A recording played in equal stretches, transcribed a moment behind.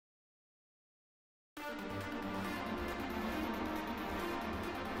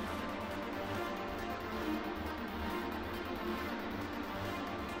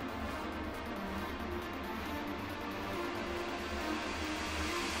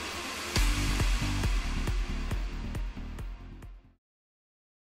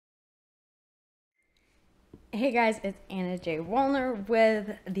Hey guys, it's Anna J. Wallner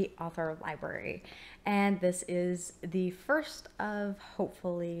with the Author Library, and this is the first of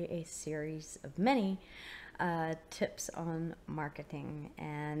hopefully a series of many tips on marketing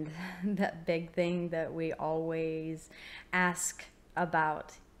and that big thing that we always ask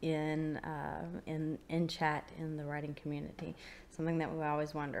about in chat in the writing community, something that we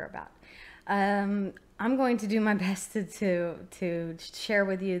always wonder about. I'm going to do my best to share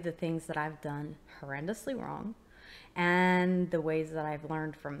with you the things that I've done horrendously wrong and the ways that I've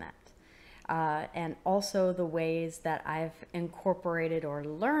learned from that. And also the ways that I've incorporated or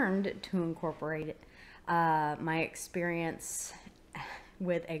learned to incorporate my experience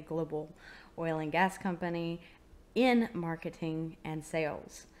with a global oil and gas company in marketing and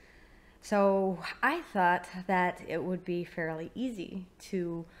sales. So I thought that it would be fairly easy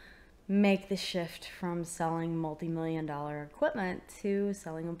to make the shift from selling multi-million-dollar equipment to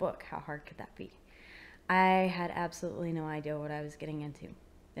selling a book. How hard could that be? I had absolutely no idea what I was getting into.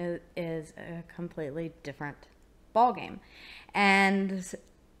 It is a completely different ballgame. And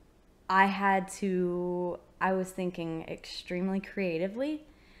I was thinking extremely creatively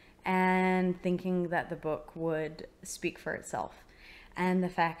and thinking that the book would speak for itself. And the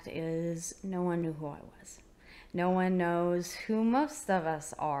fact is, no one knew who I was. No one knows who most of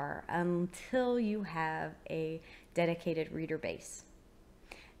us are until you have a dedicated reader base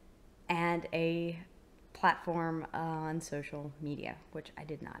and a platform on social media, which I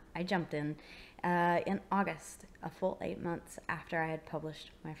did not. I jumped in August, a full 8 months after I had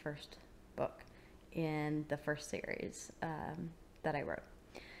published my first book in the first series that I wrote.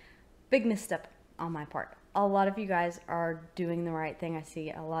 Big misstep on my part. A lot of you guys are doing the right thing. I see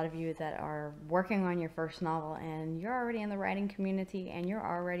a lot of you that are working on your first novel and you're already in the writing community and you're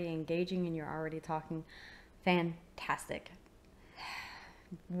already engaging and you're already talking. Fantastic.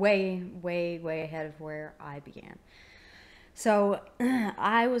 Way, way, way ahead of where I began. So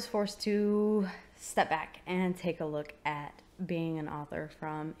I was forced to step back and take a look at being an author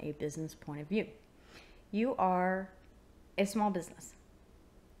from a business point of view. You are a small business.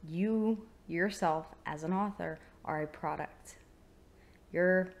 You yourself as an author are a product.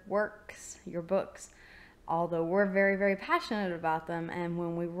 Your works, your books, although we're very, very passionate about them, and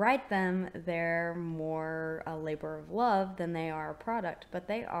when we write them, they're more a labor of love than they are a product, but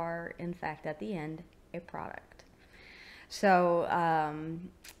they are, in fact, at the end, a product. So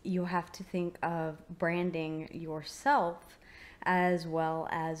you have to think of branding yourself as well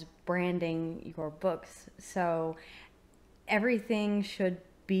as branding your books. So everything should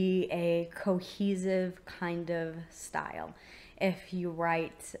be a cohesive kind of style. If you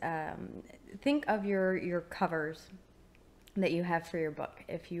write, think of your covers that you have for your book.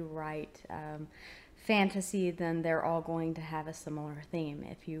 If you write fantasy, then they're all going to have a similar theme.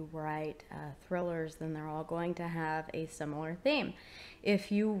 If you write thrillers, then they're all going to have a similar theme.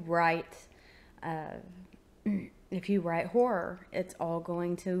 If you write horror, it's all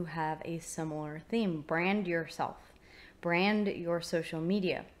going to have a similar theme. Brand yourself. Brand your social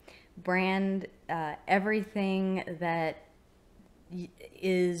media. Brand everything that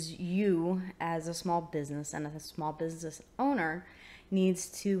is you as a small business and a small business owner needs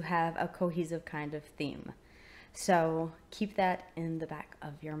to have a cohesive kind of theme. So keep that in the back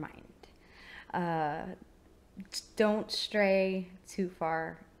of your mind. Don't stray too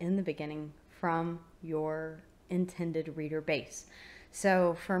far in the beginning from your intended reader base.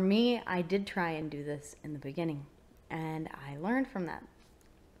 So for me, I did try and do this in the beginning, and I learned from that.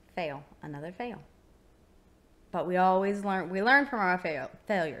 Fail, another fail. But we always learn. We learn from our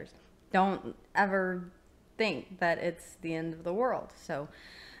failures. Don't ever think that it's the end of the world. So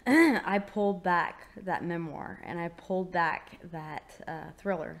I pulled back that memoir and I pulled back that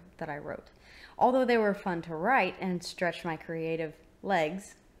thriller that I wrote. Although they were fun to write and stretch my creative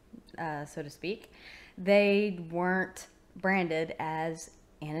legs, so to speak, they weren't branded as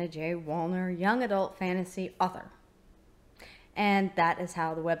Anna J. Wallner Young Adult Fantasy Author. And that is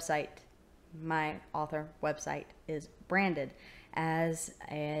how the website, my author website, is branded, as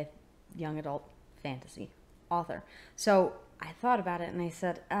a young adult fantasy author. So I thought about it and I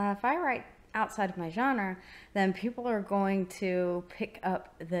said, if I write outside of my genre, then people are going to pick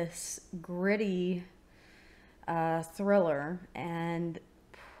up this gritty thriller and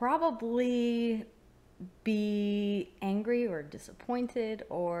probably be angry or disappointed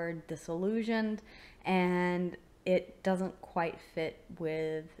or disillusioned, and it doesn't quite fit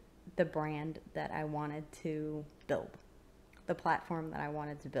with the brand that I wanted to build, the platform that I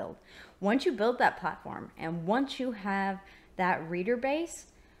wanted to build. Once you build that platform and once you have that reader base,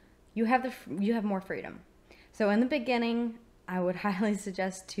 you have more freedom. So in the beginning, I would highly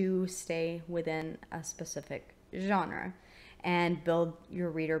suggest to stay within a specific genre and build your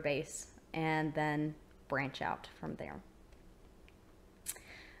reader base and then branch out from there.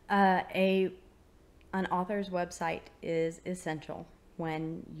 An author's website is essential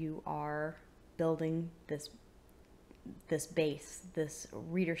when you are building this base, this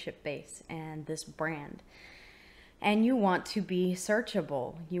readership base, and this brand. And you want to be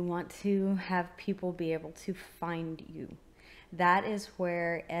searchable. You want to have people be able to find you. That is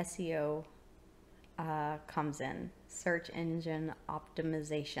where SEO comes in, search engine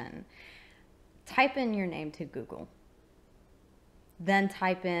optimization. Type in your name to Google. Then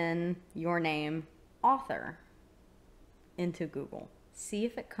type in your name, author, into Google. See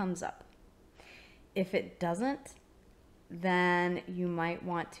if it comes up. If it doesn't, then you might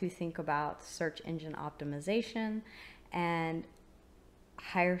want to think about search engine optimization and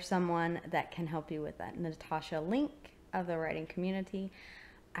hire someone that can help you with that. Natasha Link of the writing community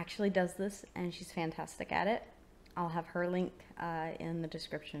actually does this, and she's fantastic at it. I'll have her link in the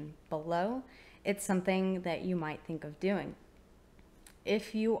description below. It's something that you might think of doing.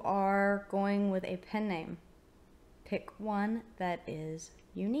 If you are going with a pen name, pick one that is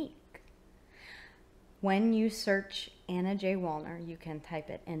unique. When you search Anna J. Wallner, you can type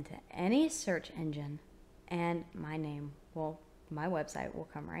it into any search engine and my website will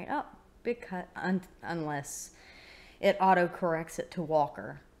come right up, because unless it auto-corrects it to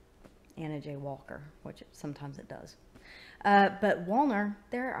Walker, Anna J. Walker, which sometimes it does. But Wallner,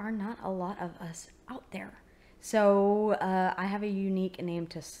 there are not a lot of us out there. So I have a unique name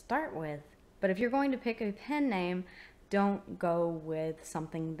to start with. But if you're going to pick a pen name, don't go with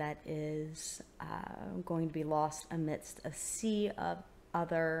something that is going to be lost amidst a sea of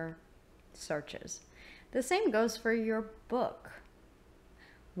other searches. The same goes for your book.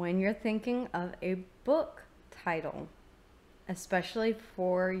 When you're thinking of a book title, especially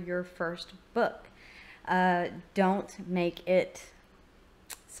for your first book, don't make it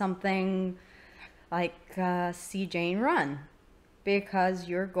something like See Jane Run, because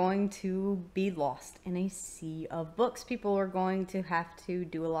you're going to be lost in a sea of books. People are going to have to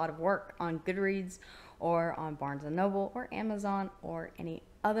do a lot of work on Goodreads or on Barnes & Noble or Amazon or any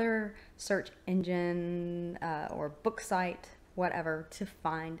other search engine or book site, whatever, to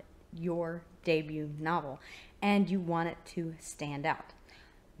find your debut novel. And you want it to stand out.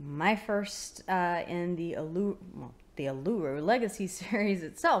 My first in the Allure Legacy series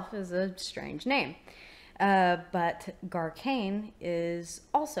itself is a strange name. But Garcane is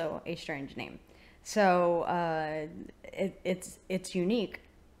also a strange name. So it's unique,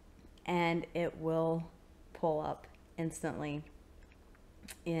 and it will pull up instantly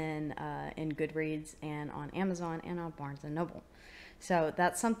in Goodreads and on Amazon and on Barnes & Noble. So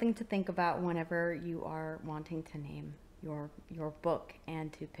that's something to think about whenever you are wanting to name your book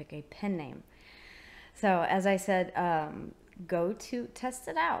and to pick a pen name. So as I said, go to test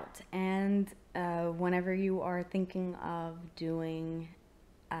it out, and whenever you are thinking of doing,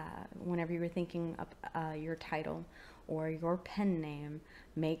 whenever you're thinking of your title or your pen name,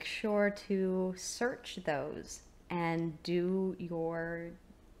 make sure to search those and do your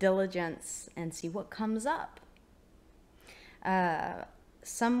diligence and see what comes up.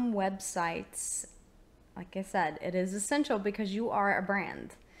 Some websites, like I said, it is essential because you are a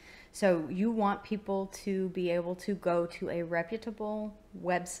brand. So you want people to be able to go to a reputable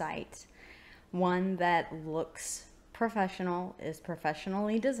website, one that looks professional, is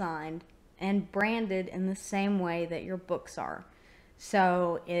professionally designed, and branded in the same way that your books are.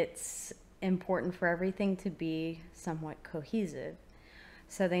 So it's important for everything to be somewhat cohesive,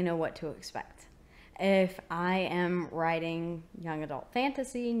 so they know what to expect. If I am writing young adult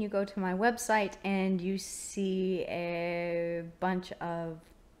fantasy and you go to my website and you see a bunch of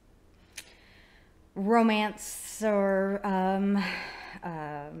romance or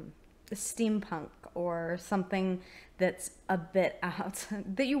steampunk or something that's a bit out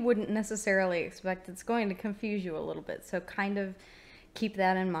that you wouldn't necessarily expect, it's going to confuse you a little bit. So kind of keep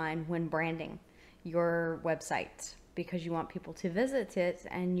that in mind when branding your website, because you want people to visit it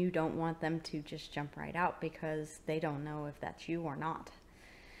and you don't want them to just jump right out because they don't know if that's you or not.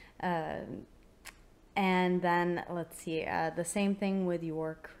 And then let's see, the same thing with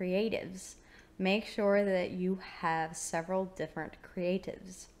your creatives. Make sure that you have several different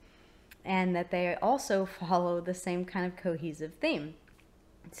creatives. and that they also follow the same kind of cohesive theme.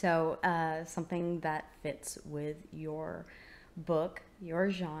 So something that fits with your book, your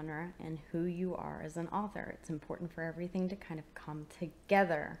genre, and who you are as an author. It's important for everything to kind of come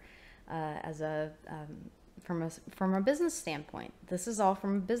together as a from a business standpoint. This is all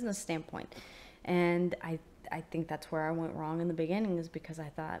from a business standpoint, and I think that's where I went wrong in the beginning, is because I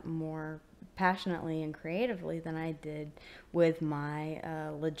thought more passionately and creatively than I did with my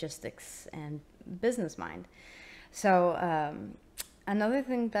logistics and business mind. So another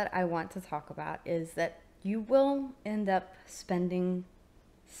thing that I want to talk about is that you will end up spending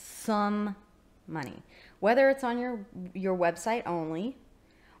some money, whether it's on your website only,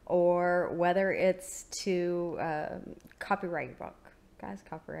 or whether it's to copyright your book. Guys,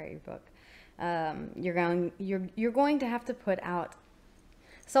 copyright your book. You're going to have to put out.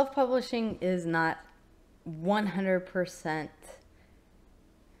 Self-publishing is not 100%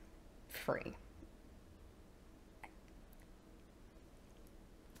 free.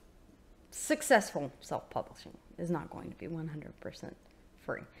 Successful self-publishing is not going to be 100%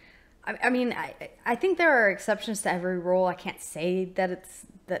 free. I mean, I think there are exceptions to every rule. I can't say that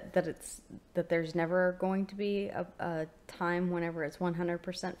that there's never going to be a time whenever it's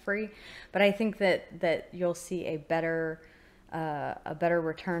 100% free, but I think that you'll see a better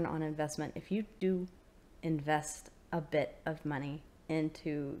return on investment if you do invest a bit of money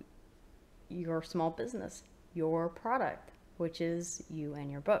into your small business, your product, which is you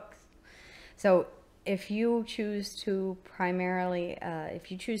and your books. So if you choose to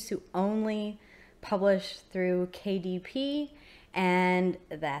only publish through KDP and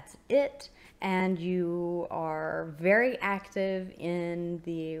that's it, and you are very active in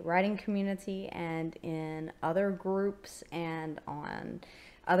the writing community and in other groups and on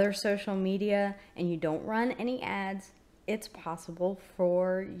other social media, and you don't run any ads, it's possible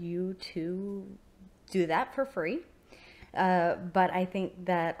for you to do that for free. But I think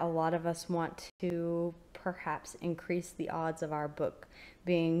that a lot of us want to perhaps increase the odds of our book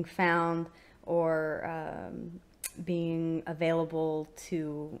being found or being available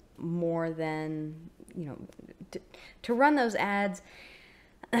to more than, to run those ads.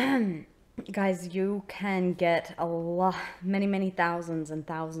 Guys, you can get many thousands and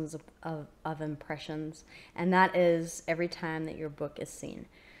thousands of impressions, and that is every time that your book is seen.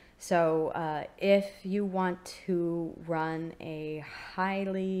 So if you want to run a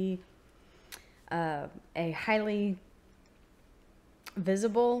highly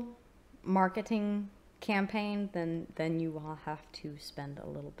visible marketing campaign, then you will have to spend a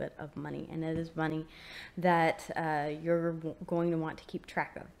little bit of money, and it is money that you're going to want to keep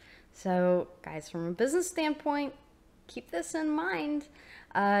track of. So guys, from a business standpoint, keep this in mind.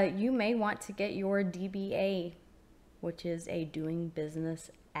 You may want to get your DBA, which is a doing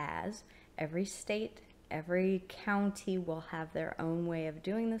business as. Every state, every county will have their own way of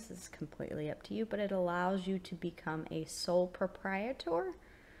doing this. It's completely up to you, but it allows you to become a sole proprietor,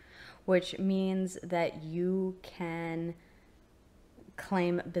 which means that you can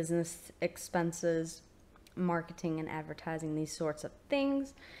claim business expenses, marketing and advertising, these sorts of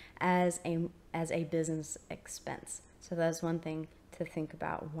things as a business expense. So that's one thing to think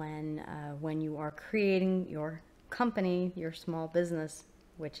about when you are creating your company, your small business,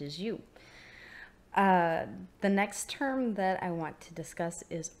 which is you. The next term that I want to discuss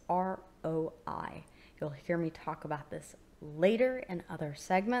is ROI. You'll hear me talk about this later in other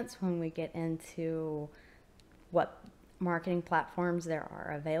segments when we get into what marketing platforms there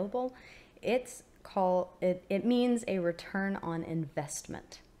are available. It means a return on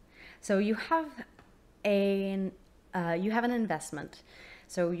investment. So you have an investment.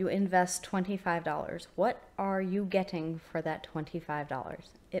 So you invest $25. What are you getting for that $25?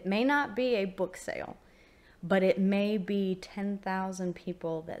 It may not be a book sale, but it may be 10,000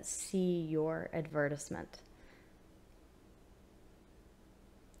 people that see your advertisement.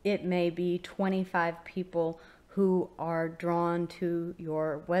 It may be 25 people who are drawn to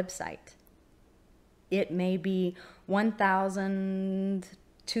your website. It may be 1,000,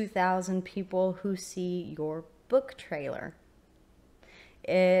 2,000 people who see your book trailer.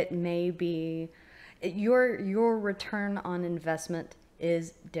 It may be your return on investment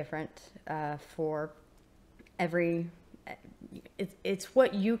is different for every. It's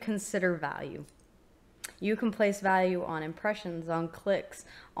what you consider value. You can place value on impressions, on clicks,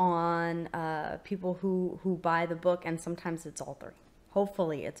 on people who buy the book, and sometimes it's all three.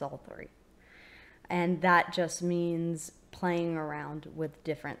 Hopefully it's all three. And that just means playing around with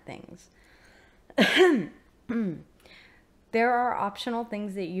different things. There are optional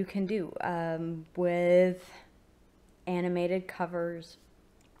things that you can do with animated covers,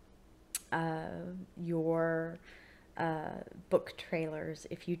 your book trailers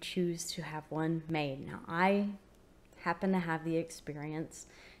if you choose to have one made. Now, I happen to have the experience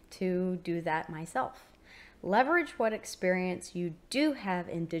to do that myself. Leverage what experience you do have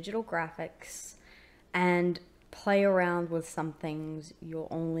in digital graphics and play around with some things. You'll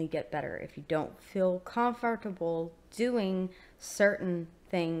only get better. If you don't feel comfortable doing certain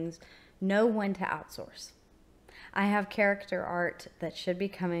things, know when to outsource. I have character art that should be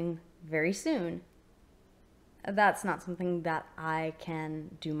coming very soon. That's not something that I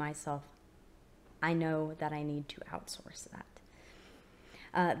can do myself. I know that I need to outsource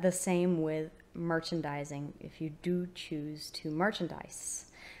that. The same with merchandising. If you do choose to merchandise,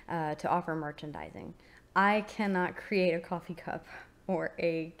 to offer merchandising, I cannot create a coffee cup or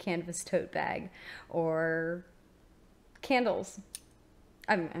a canvas tote bag or candles.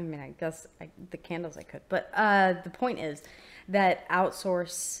 I mean, I guess the candles I could, but the point is that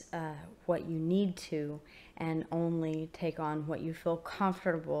outsource what you need to and only take on what you feel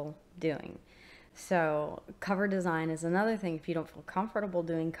comfortable doing. So cover design is another thing. If you don't feel comfortable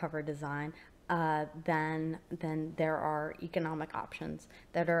doing cover design, then there are economic options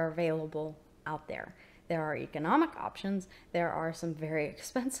that are available out there. There are economic options, there are some very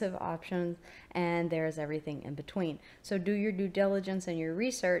expensive options, and there's everything in between. So do your due diligence and your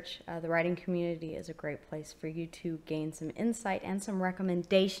research. The writing community is a great place for you to gain some insight and some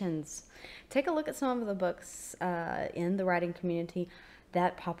recommendations. Take a look at some of the books in the writing community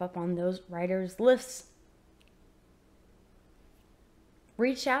that pop up on those writers' lists.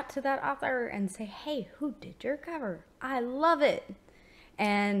 Reach out to that author and say, hey, who did your cover? I love it.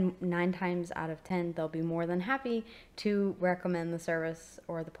 And 9 times out of 10, they'll be more than happy to recommend the service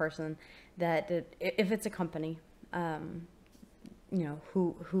or the person that did, if it's a company, you know,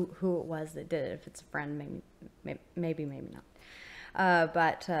 who it was that did it. If it's a friend, maybe not.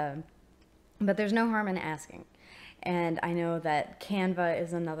 But there's no harm in asking. And I know that Canva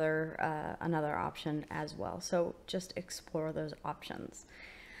is another option as well. So just explore those options.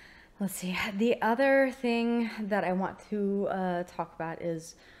 Let's see. The other thing that I want to talk about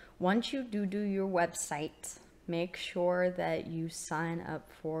is once you do your website, make sure that you sign up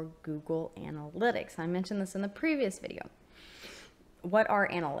for Google Analytics. I mentioned this in the previous video. What are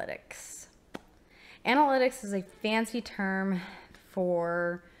analytics? Analytics is a fancy term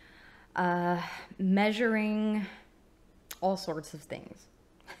for measuring all sorts of things.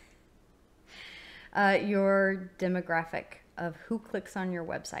 Your demographic of who clicks on your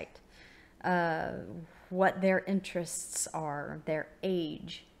website, what their interests are, their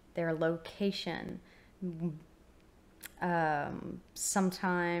age, their location.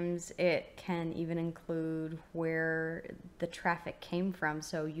 Sometimes it can even include where the traffic came from,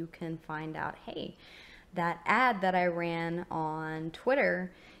 so you can find out, hey, that ad that I ran on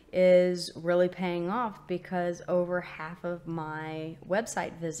Twitter is really paying off because over half of my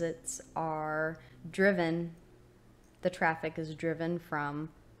website visits are driven, the traffic is driven from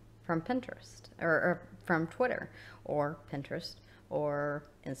Pinterest or from Twitter or Pinterest or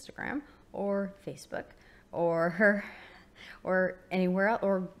Instagram or Facebook or anywhere else,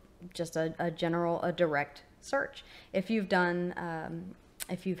 or just a direct search. If you've done,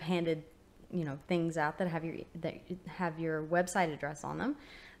 if you've handed, you know, things out that have your website address on them,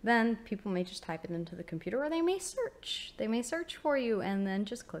 then people may just type it into the computer, or they may search. They may search for you and then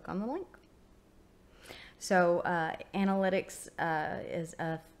just click on the link. So analytics is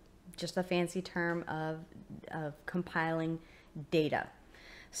just a fancy term of compiling data.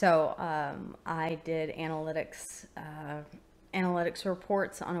 So I did analytics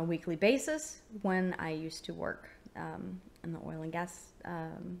reports on a weekly basis when I used to work in the oil and gas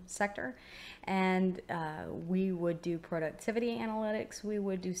sector, and we would do productivity analytics, we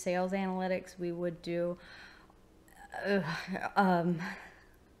would do sales analytics, we would do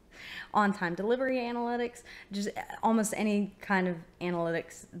on-time delivery analytics, just almost any kind of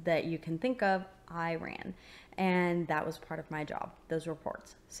analytics that you can think of, I ran. And that was part of my job, those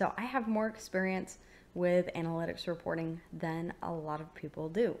reports. So I have more experience with analytics reporting than a lot of people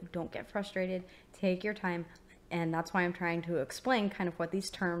do. Don't get frustrated, take your time. And that's why I'm trying to explain kind of what these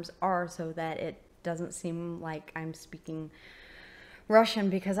terms are so that it doesn't seem like I'm speaking Russian,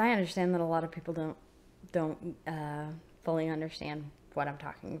 because I understand that a lot of people don't fully understand what I'm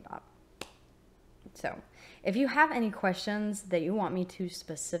talking about. So if you have any questions that you want me to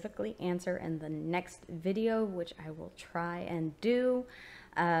specifically answer in the next video, which I will try and do,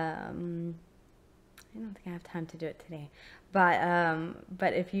 I don't think I have time to do it today,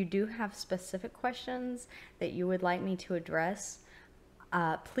 but if you do have specific questions that you would like me to address,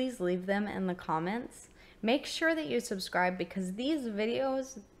 please leave them in the comments. Make sure that you subscribe, because these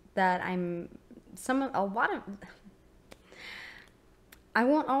videos, that a lot of, I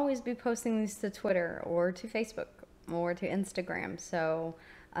won't always be posting these to Twitter or to Facebook or to Instagram. So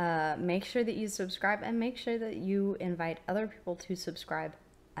make sure that you subscribe and make sure that you invite other people to subscribe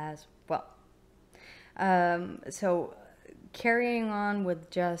as well. So carrying on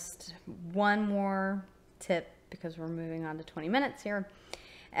with just one more tip, because we're moving on to 20 minutes here.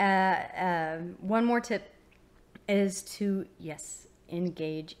 One more tip is to, yes,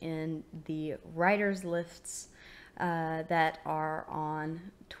 engage in the writers lists that are on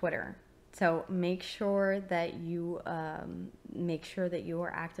Twitter. So make sure that you are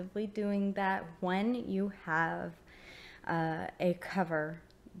actively doing that when you have a cover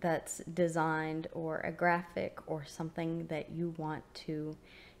that's designed, or a graphic, or something that you want to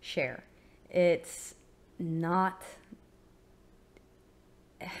share. It's not,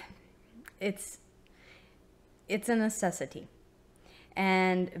 it's a necessity,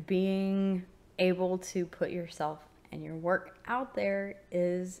 and being able to put yourself and your work out there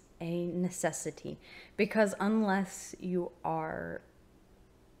is a necessity, because unless you are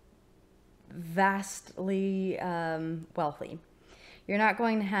vastly wealthy, you're not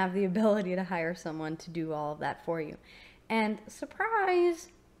going to have the ability to hire someone to do all of that for you. And surprise,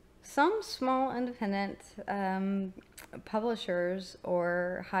 some small independent publishers,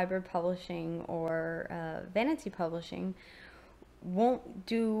 or hybrid publishing, or vanity publishing won't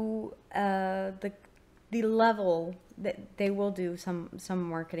do the level that they will do some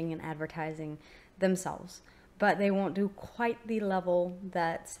marketing and advertising themselves, but they won't do quite the level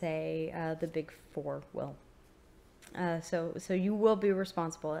that, say, the big four will. So you will be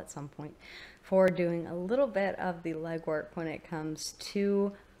responsible at some point for doing a little bit of the legwork when it comes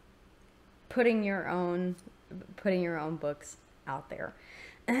to putting your own books out there.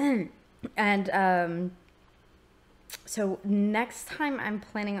 And so next time I'm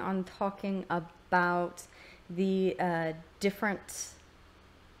planning on talking about the different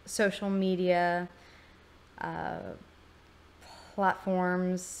social media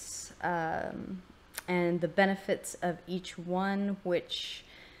platforms, and the benefits of each one, which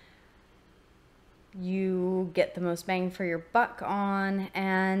you get the most bang for your buck on.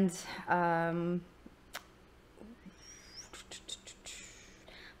 And I'm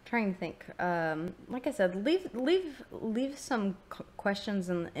trying to think. Like I said, leave some questions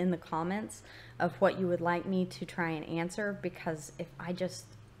in the comments of what you would like me to try and answer, because if I just,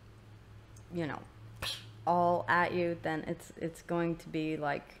 all at you, then it's going to be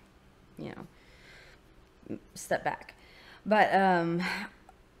like, step back. But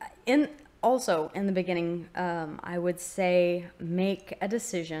in the beginning, I would say make a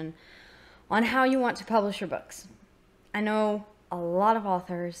decision on how you want to publish your books. I know a lot of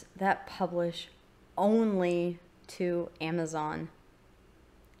authors that publish only to Amazon,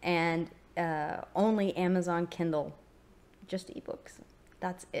 and only Amazon Kindle, just ebooks.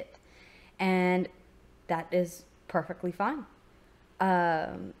 That's it. And that is perfectly fine.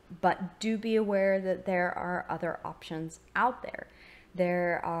 But do be aware that there are other options out there.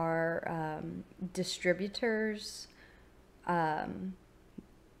 There are distributors.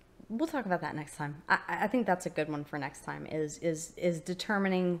 We'll talk about that next time. I think that's a good one for next time, is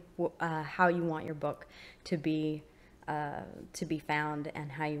determining how you want your book to be found,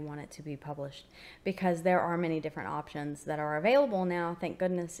 and how you want it to be published, because there are many different options that are available now, thank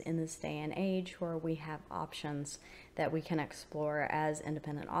goodness, in this day and age, where we have options that we can explore as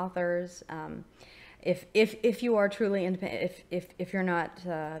independent authors. If you are truly independent, if you're not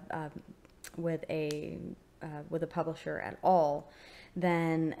with a publisher at all,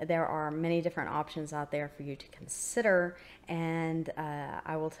 then there are many different options out there for you to consider, and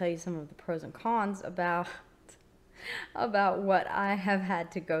I will tell you some of the pros and cons about what I have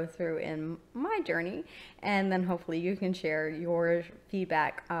had to go through in my journey, and then hopefully you can share your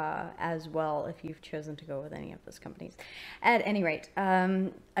feedback as well if you've chosen to go with any of those companies. At any rate,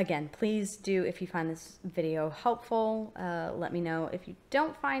 again, please do, if you find this video helpful, let me know. If you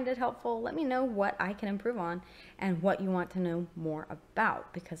don't find it helpful, let me know what I can improve on and what you want to know more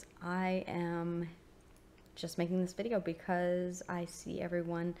about, because I am just making this video because I see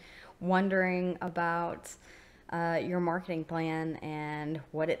everyone wondering about your marketing plan and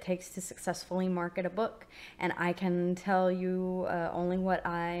what it takes to successfully market a book. And I can tell you only what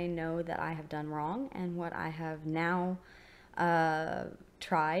I know that I have done wrong, and what I have now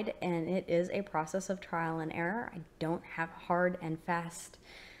tried, and it is a process of trial and error. I don't have hard and fast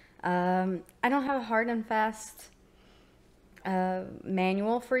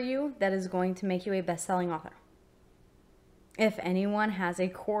manual for you that is going to make you a best-selling author. If anyone has a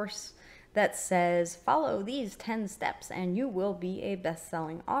course that says, follow these 10 steps and you will be a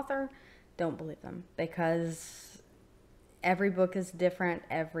best-selling author, don't believe them, because every book is different,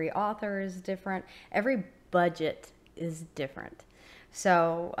 every author is different, every budget is different.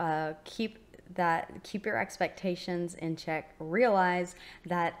 So keep your expectations in check. Realize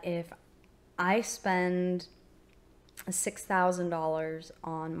that if I spend $6,000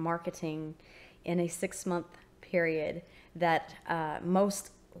 on marketing in a 6-month period, that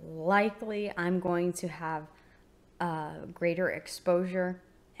most likely I'm going to have greater exposure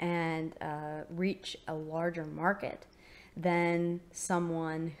and reach a larger market than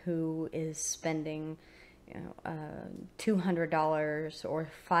someone who is spending $200 or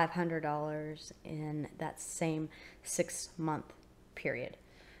 $500 in that same 6-month period.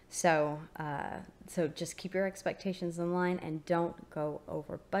 So just keep your expectations in line and don't go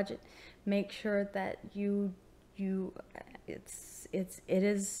over budget. Make sure that it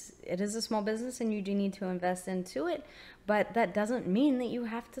is a small business and you do need to invest into it, but that doesn't mean that you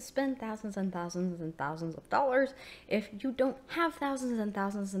have to spend thousands and thousands and thousands of dollars if you don't have thousands and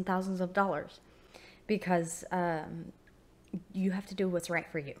thousands and thousands of dollars, because you have to do what's right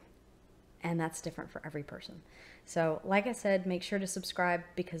for you. And that's different for every person. So like I said, make sure to subscribe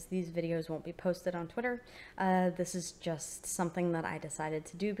because these videos won't be posted on Twitter. This is just something that I decided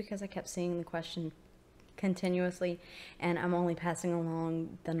to do because I kept seeing the question continuously, and I'm only passing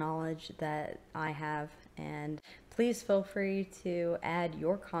along the knowledge that I have. And please feel free to add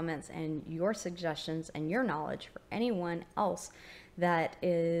your comments and your suggestions and your knowledge for anyone else that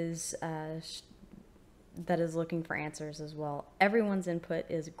is looking for answers as well. Everyone's input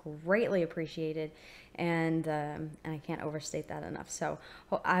is greatly appreciated, and I can't overstate that enough. So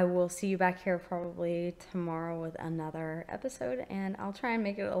I will see you back here probably tomorrow with another episode, and I'll try and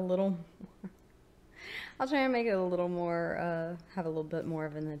make it a little more have a little bit more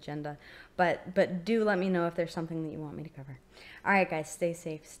of an agenda, but do let me know if there's something that you want me to cover. All right guys, stay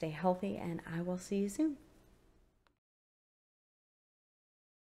safe, stay healthy, and I will see you soon.